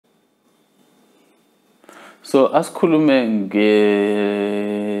So asikhulume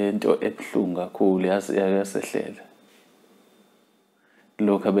ngento ebuhlungu kakhulu yasehlela.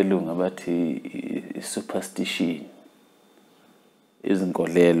 Lokho abelungu bathi superstition,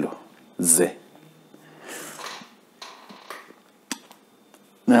 izinkolelo ze.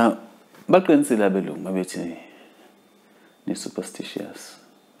 Now baqinisile abelungu babethi ni superstitious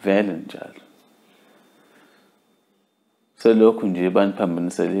vele njalo. So lokhu nje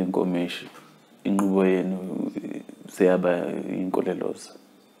baniphambanisela inkomishi inqubo yenu seyaba izinkoleloze.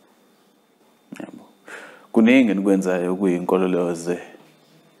 Yabo. Kuningi nikwenzayo kuyinkoleloze.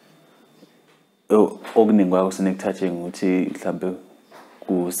 Okuningi kwakho sinekuthathe ngokuthi mhlambe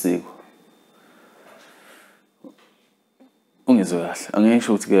kusiko. Ungizwe kahle.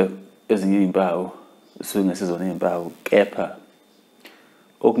 Angisho ukuthi ke ezinye izimpawu singesizona izimpawu kepha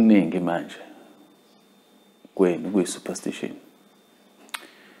okuningi manje kwenu kuyi-superstition.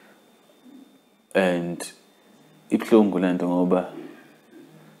 And ibhlungu lento ngoba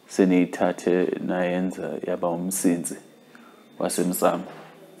seniyithathe nayenza yaba umsinzi wasemsamo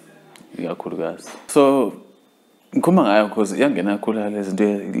ikakhulukazi. So ngikhuluma ngayo because iyangena kakhulu lezinto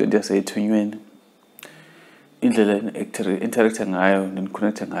lento yaseyithunyweni. Indlela interact ngayo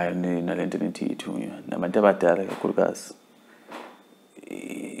niconnect ngayo nalento nithi ithunywa nabantu abadala kakhulukazi.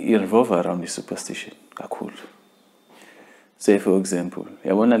 I-revolve around the-superstition kakhulu. Say for example,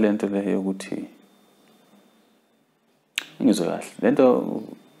 yabona lento le yokuthi ngizwe kahle. Lento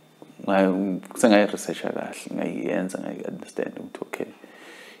sengayi-researcha kahle, ngayiyenza, ngayi-understand ukuthi okay,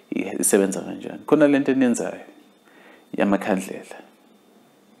 isebenza kanjani. Khona lento eniyenzayo yamakhandlela.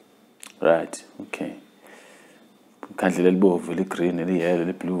 Right, okay. Ikhandlela elibomvu, eli-green, eli-yellow,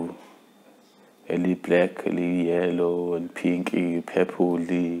 eli-blue, eli-black, eli-yellow, eli-pink,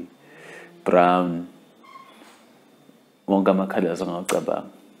 i-purple, brown. Wonke ama-colours angawacabanga.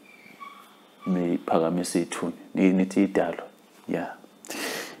 Niphakamisa ithunya. Nithi idalo. Yeah.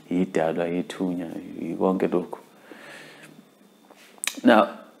 Idalo ayithunya konke lokho. Now,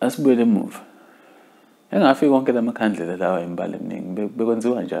 asibuyele emuva. Engafiki konke lamakhandlela lawa imbala eminingi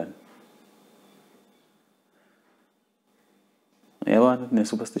bekwenziwa njani? Yabona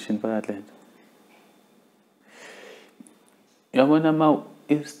ne-superstition phakathi lento. Yabona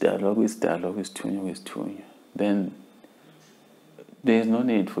isidalwa kwisithunywa. Then there is no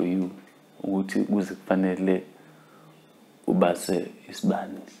need for you ukuthi kuze kufanele ubase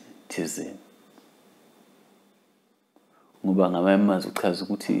isibani thizeni. Ngoba ngamanye uchaza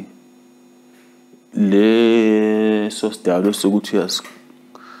ukuthi leso sidalo sokuthi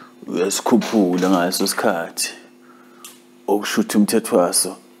uyasikhuphula ngaso sikhathi okushutha umthetho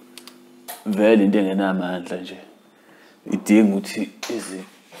waso vele into engenamandla nje idinga ukuthi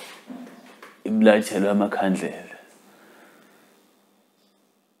ibulathele amakhandlela.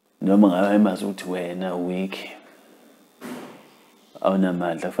 Noma ngabe ukuthi wena weak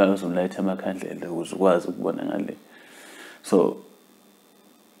awunamandla kufanele uzolayitha amakhandlela ukuze ukwazi ukubona ngale. So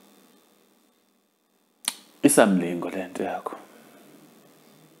isamlingo lento yakho.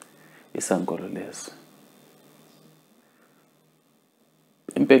 Izinkolelo.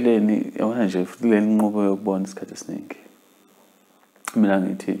 Empeleni yabona nje futhi le nqubo yokubona isikhathi esiningi. Mina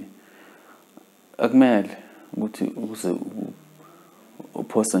ngithi akumele ukuthi ukuze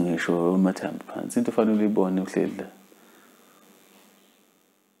uphosa ngisho amathambo phansi into fanele uyibone uhleli la.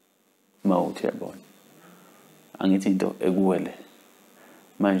 Mawuthi yabona. Angithi into ekuwele.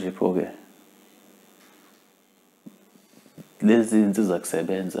 Manje pho ke lezi zinto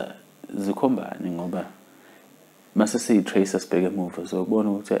kusebenza zikhombani ngoba mase siyi-trace sibheke emuva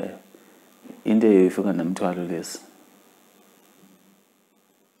zobona ukuthi into eyifika namthwalo lesi.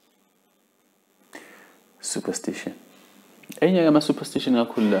 Superstition. Enye ama-superstition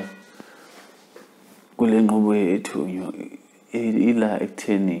kakhulu la kule nqubo yethunywa ila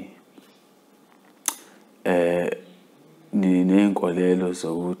ekutheni nezinkolelo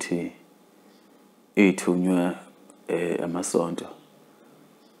zokuthi ithunywa amasonto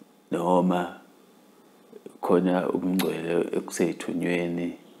noma khona umgcele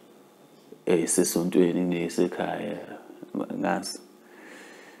ekuseyithunyweni esesontweni nesekhaya ngazi.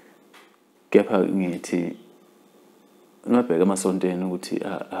 Kepha ngithi ngabheka amasontweni ukuthi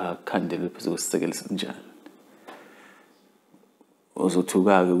akhandelwe phezu kwesisekelo senjani.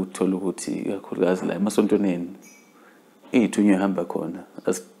 Uzothuka-ke ukuthola ukuthi kakhulukazi la emasontweni ithunywa ihamba khona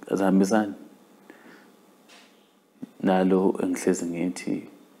azihambisani nalo engihlezi ngithi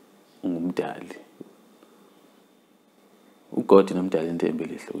ungumdali. Ugodi nomdali into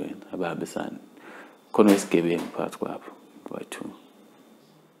embili ehlukene abahambisani. Khona isigebengu phakathi kwabo bathu.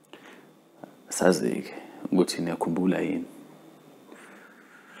 Sazi-ke ukuthi niyakhumbula yini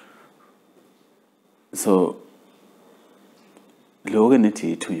So lokho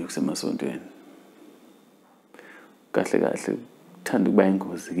nethi ithunywe kusemasontweni kahle kahle kuthanda ukuba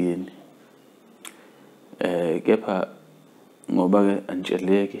ingozi kini, kepha ngoba ke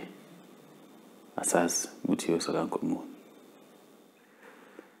anitsheleki asazi ukuthi yosola ngomunye.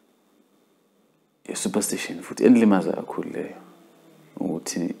 Superstition futhi enilimaza kakhulu leyo,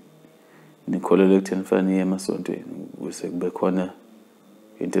 ukuthi nikholelwe ekutheni fanele niye emasontweni ukuze kube khona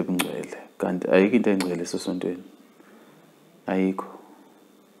into ebungcwele, kanti ayikho into engcwele esosontweni, ayikho.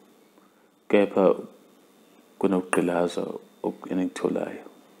 Kepha kunokugqilazwa enikutholayo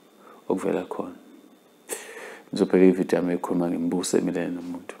okuvela khona. Ngizobheka ividiyo yami ekhuluma ngembuso emelene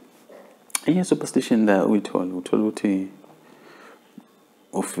nomuntu. Enye superstition la uthola ukuthi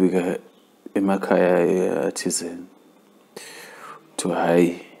ufika emakhaya athizeni to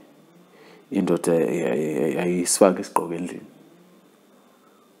hayi indoda ayisifake isigqoko endlini.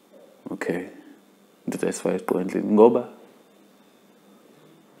 Okay, indoda ayisifake isigqoko endlini ngoba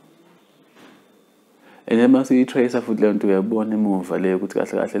enema siyitracer futhi leyo nto uyabona emuva leyo ukuthi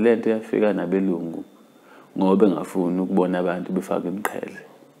kahle kahle lento yafika nabelungu ngoba engafuni ukubona abantu befaka imqhele.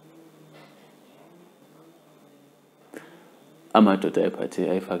 Amadoda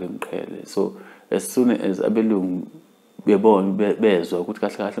ayifake imqhele. So as soon as abelungu bebona bezwa ukuthi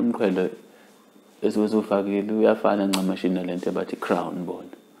kahle kahle umqhele ezofakile uyafana ncamashini nalento abathi crown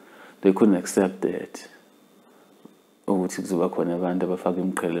bona, they couldn't accept that ukuthi kuzoba khona abantu abafaka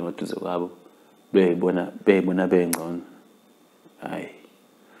imqhele emaduze kwabo beyibona bengcono. Hayi,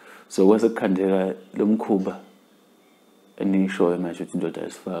 so kwase kukhandeka lo mkhuba enishoyo manje ukuthi indoda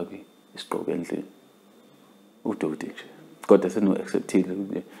ayisifaki isigqoko endlini udoti nje, kodwa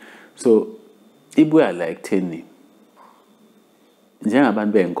senu-acceptile. So ibuya la ekutheni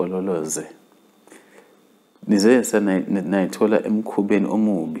njengabantu bey'nkololoze nize nayithola emkhubeni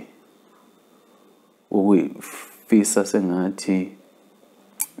omubi ukuyifisa sengathi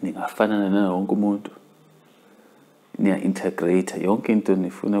ningafanana nawo wonke umuntu, niya-integrate yonke into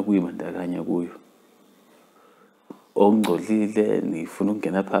nifuna kuyibandakanya kuyo, okungcolile nifuna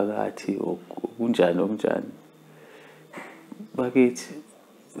ukungena phakathi, okunjani. Bakithi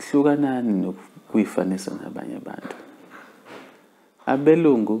hlukanani nokuyifanisa nabanye abantu.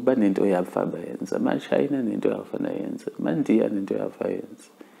 Abelungu banento yabo abayenza, amashayina nento yabo ayenza, amandiya nento yabo ayenza.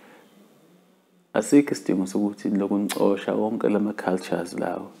 Asikho isidingo sokuthi nilokunicosha wonke lama-cultures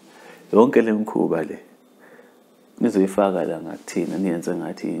lawo, yonke le mikhuba le nizoyifaka la ngakuthina niyenze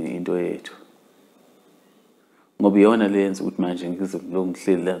ngathi into yethu, ngoba iyona le yenza ukuthi manje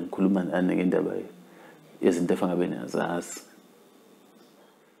ngihleli la ngikhuluma nani ngendaba yezinto efangabe niyazazi.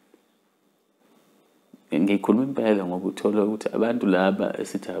 Ngikhuluma impela ngoba uthola ukuthi abantu laba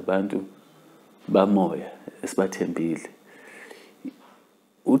esithi abantu bamoya esibathembile,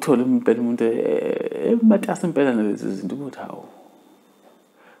 uthola impela umuntu ematasa impela nalezi zinto ukuthi hawu,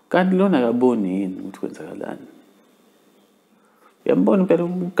 kanti lona akaboni yini ukuthi kwenzakalani. Uyambona impela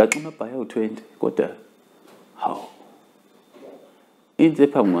ugaxa amabhaya awu-20 kodwa hawu into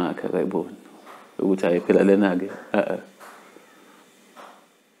ephambi kwakhe akayiboni ukuthi hayi phela lena-ke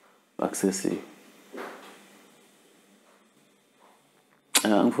akusesiyo.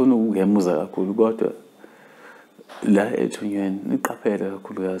 Angifuni ukuhemuza kakhulu, kodwa la ethunyweni niqaphele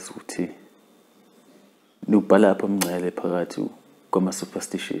kakhulukazi ukuthi nubhala lapha umgcele phakathi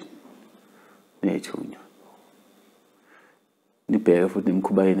kwama-superstition nethunywa. Nibheke futhi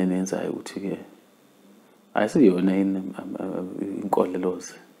nemikhuba yini enenzayo ukuthi-ke ayisiyona yini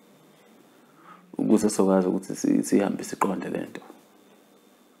inkoleloze, ukuze sokwazi ukuthi sihambe siqonde lento.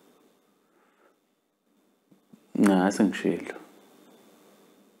 Sengishilo.